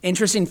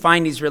interesting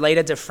findings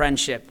related to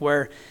friendship,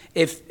 where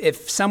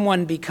if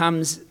someone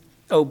becomes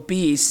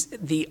obese,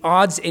 the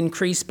odds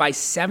increase by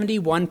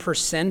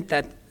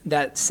 71%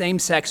 that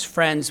same-sex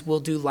friends will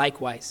do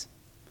likewise.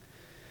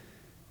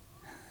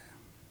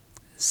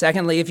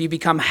 Secondly, if you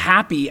become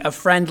happy, a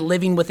friend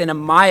living within a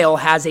mile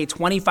has a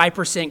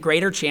 25%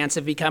 greater chance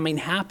of becoming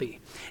happy.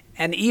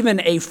 And even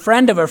a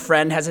friend of a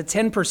friend has a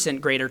 10%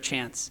 greater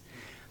chance.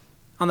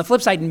 On the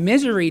flip side,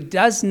 misery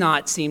does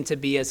not seem to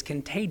be as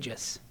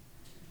contagious.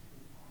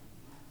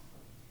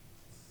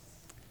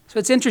 So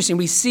it's interesting.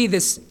 We see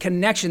this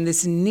connection,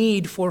 this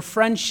need for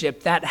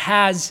friendship that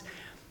has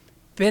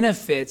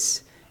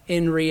benefits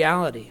in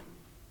reality.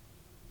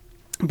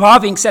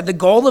 Bavinck said the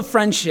goal of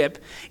friendship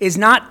is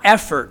not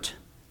effort,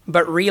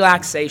 but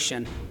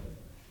relaxation,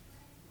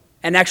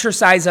 an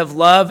exercise of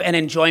love and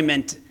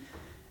enjoyment.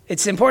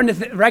 It's important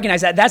to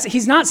recognize that.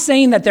 He's not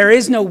saying that there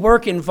is no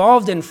work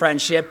involved in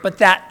friendship, but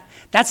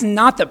that's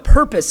not the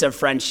purpose of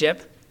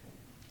friendship,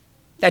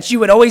 that you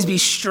would always be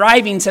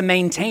striving to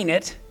maintain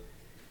it.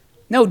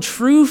 No,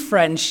 true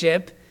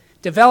friendship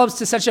develops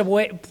to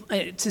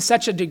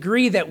such a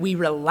degree that we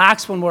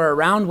relax when we're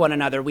around one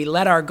another. We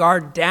let our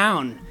guard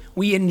down.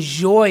 We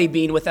enjoy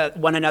being with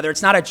one another.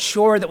 It's not a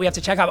chore that we have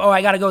to check off,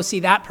 I got to go see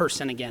that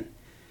person again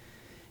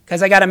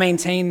because I got to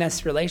maintain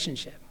this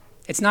relationship.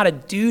 It's not a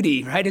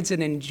duty, right? It's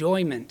an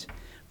enjoyment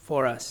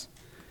for us.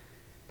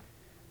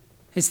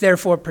 It's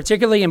therefore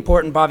particularly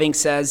important, Bavinck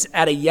says,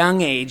 at a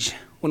young age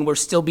when we're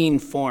still being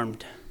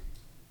formed.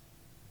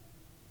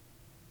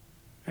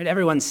 Right?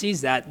 Everyone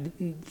sees that.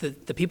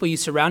 The people you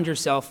surround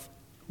yourself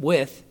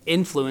with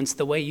influence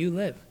the way you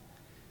live.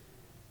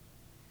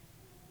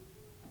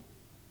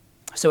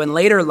 So in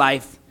later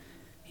life,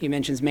 he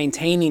mentions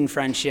maintaining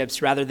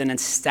friendships rather than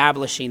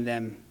establishing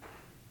them.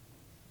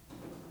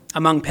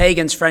 Among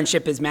pagans,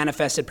 friendship is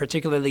manifested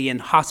particularly in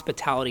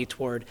hospitality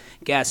toward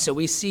guests. So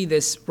we see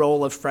this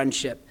role of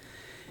friendship,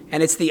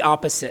 and it's the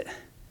opposite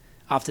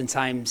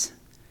oftentimes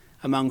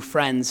among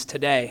friends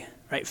today,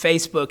 right?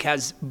 Facebook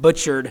has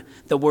butchered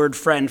the word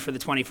friend for the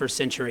 21st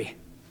century.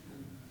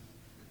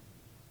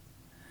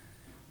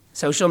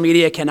 Social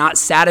media cannot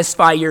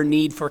satisfy your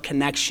need for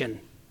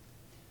connection.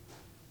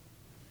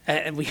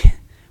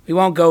 We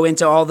won't go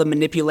into all the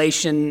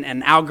manipulation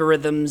and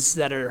algorithms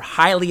that are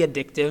highly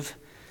addictive,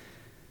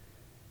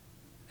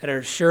 that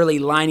are surely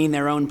lining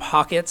their own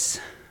pockets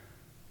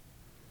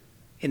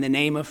in the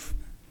name of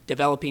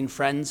developing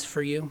friends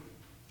for you.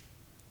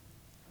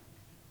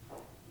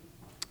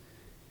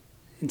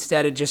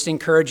 Instead, it just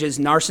encourages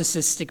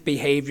narcissistic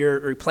behavior,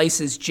 it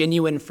replaces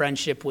genuine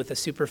friendship with a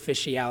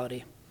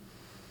superficiality.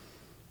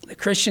 The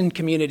Christian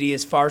community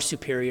is far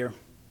superior.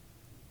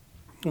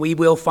 We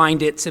will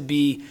find it to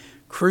be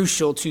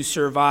crucial to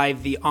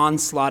survive the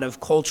onslaught of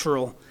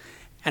cultural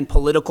and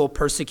political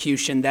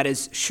persecution that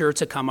is sure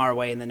to come our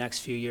way in the next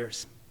few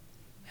years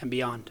and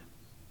beyond.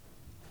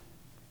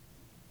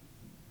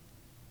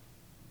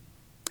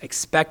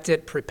 Expect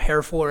it,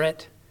 prepare for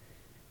it.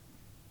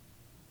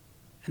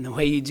 And the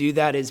way you do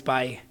that is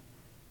by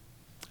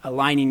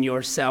aligning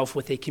yourself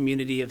with a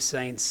community of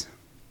saints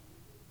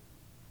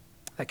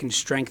that can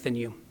strengthen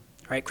you.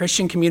 Right?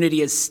 Christian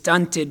community is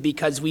stunted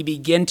because we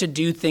begin to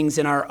do things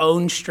in our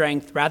own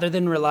strength rather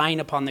than relying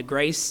upon the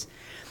grace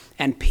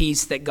and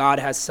peace that God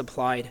has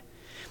supplied.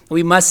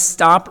 We must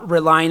stop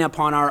relying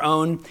upon our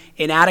own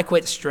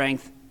inadequate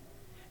strength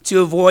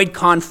to avoid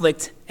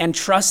conflict and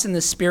trust in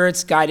the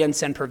Spirit's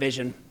guidance and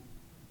provision.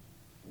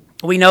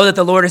 We know that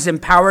the Lord has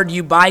empowered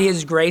you by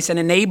his grace and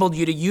enabled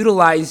you to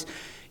utilize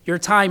your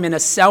time in a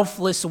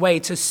selfless way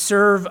to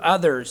serve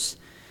others.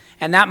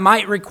 And that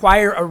might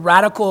require a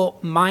radical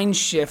mind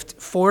shift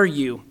for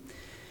you.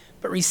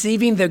 But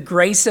receiving the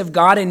grace of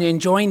God and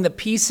enjoying the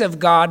peace of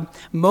God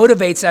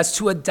motivates us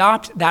to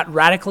adopt that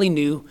radically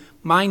new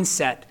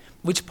mindset,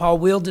 which Paul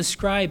will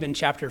describe in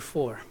chapter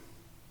 4.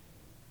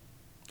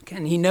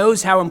 And he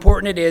knows how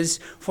important it is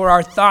for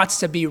our thoughts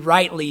to be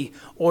rightly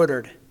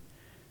ordered.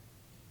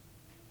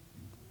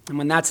 And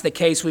when that's the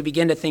case, we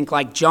begin to think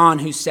like John,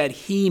 who said,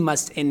 he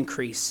must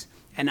increase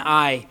and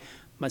I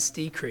must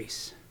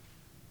decrease.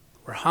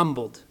 We're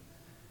humbled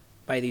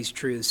by these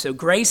truths. So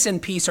grace and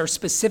peace are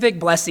specific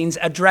blessings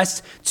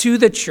addressed to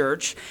the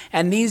church,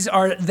 and these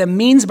are the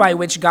means by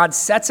which God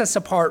sets us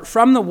apart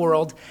from the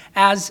world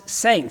as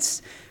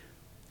saints.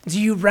 Do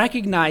you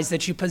recognize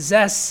that you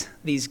possess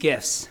these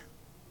gifts?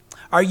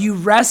 Are you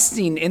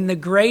resting in the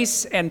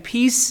grace and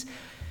peace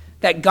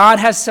that God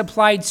has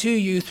supplied to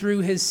you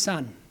through his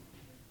Son?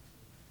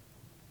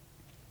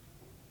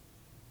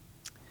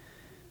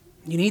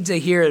 You need to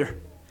hear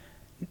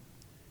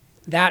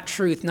that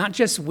truth, not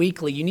just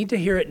weekly. You need to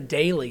hear it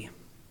daily.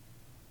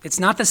 It's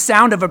not the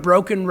sound of a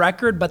broken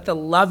record, but the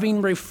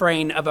loving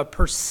refrain of a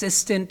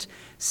persistent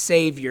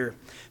Savior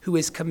who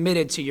is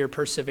committed to your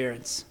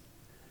perseverance.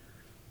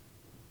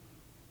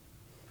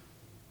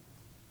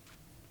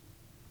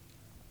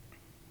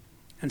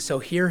 And so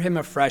hear him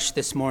afresh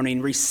this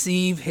morning.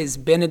 Receive his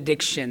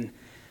benediction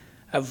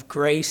of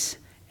grace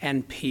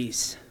and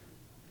peace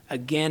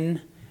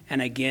again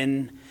and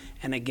again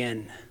and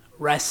again.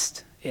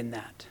 Rest in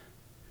that.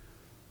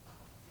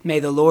 May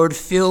the Lord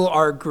fill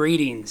our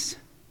greetings,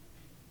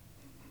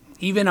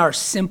 even our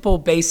simple,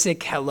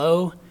 basic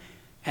hello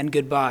and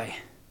goodbye,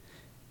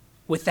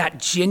 with that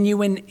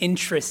genuine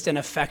interest and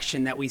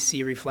affection that we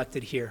see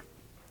reflected here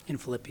in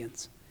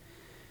Philippians.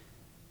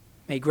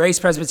 May Grace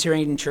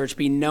Presbyterian Church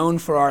be known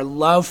for our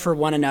love for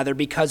one another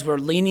because we're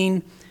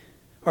learning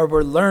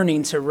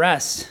to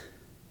rest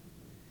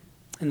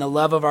in the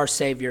love of our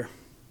Savior.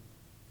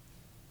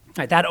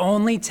 Right, that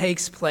only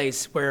takes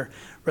place where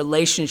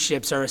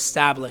relationships are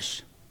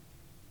established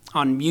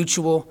on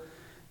mutual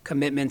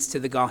commitments to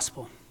the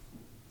gospel.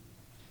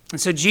 And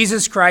so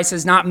Jesus Christ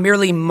has not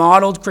merely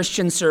modeled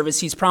Christian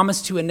service, he's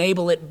promised to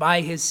enable it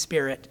by his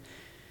Spirit.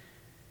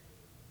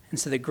 And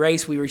so the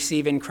grace we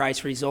receive in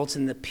Christ results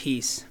in the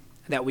peace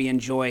that we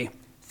enjoy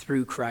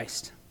through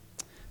Christ.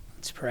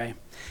 Let's pray.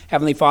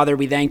 Heavenly Father,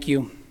 we thank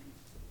you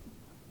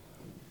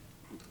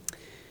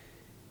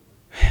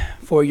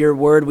for your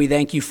word. We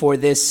thank you for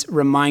this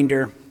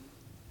reminder.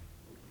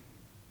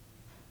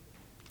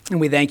 And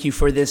we thank you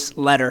for this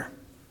letter.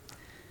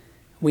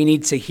 We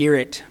need to hear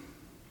it.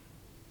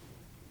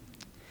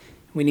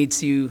 We need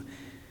to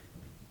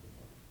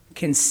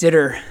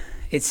consider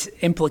its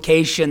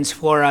implications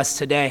for us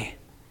today.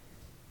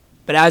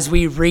 But as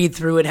we read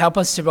through it, help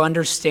us to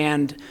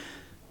understand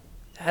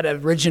that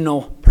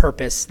original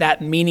purpose,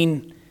 that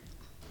meaning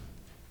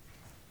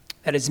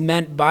that is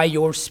meant by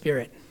your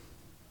Spirit.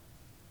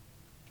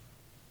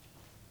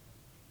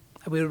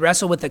 We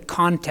wrestle with the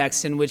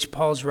context in which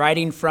Paul's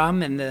writing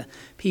from and the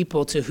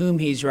people to whom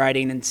he's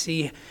writing and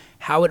see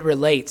how it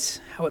relates,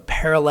 how it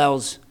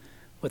parallels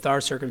with our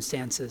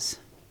circumstances.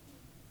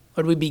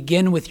 Lord, we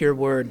begin with your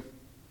word,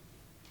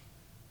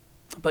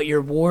 but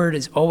your word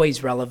is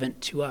always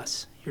relevant to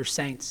us, your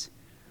saints.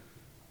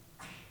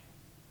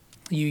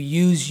 you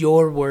use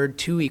your word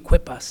to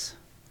equip us,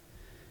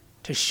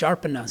 to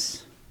sharpen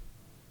us.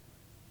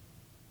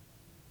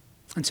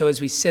 And so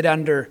as we sit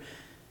under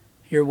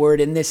your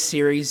word in this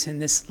series, in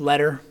this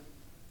letter,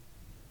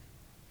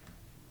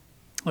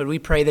 Lord, we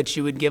pray that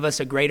you would give us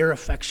a greater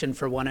affection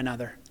for one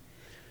another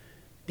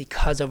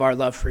because of our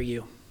love for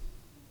you.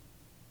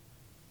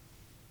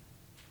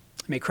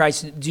 May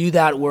Christ do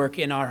that work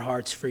in our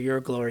hearts for your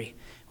glory.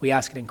 We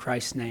ask it in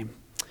Christ's name.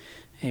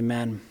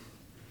 Amen.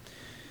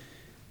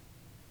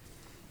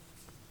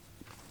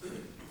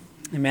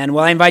 Amen.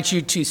 Well, I invite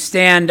you to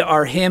stand.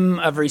 Our hymn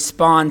of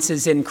response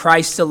is In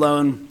Christ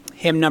Alone,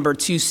 hymn number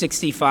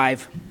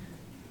 265.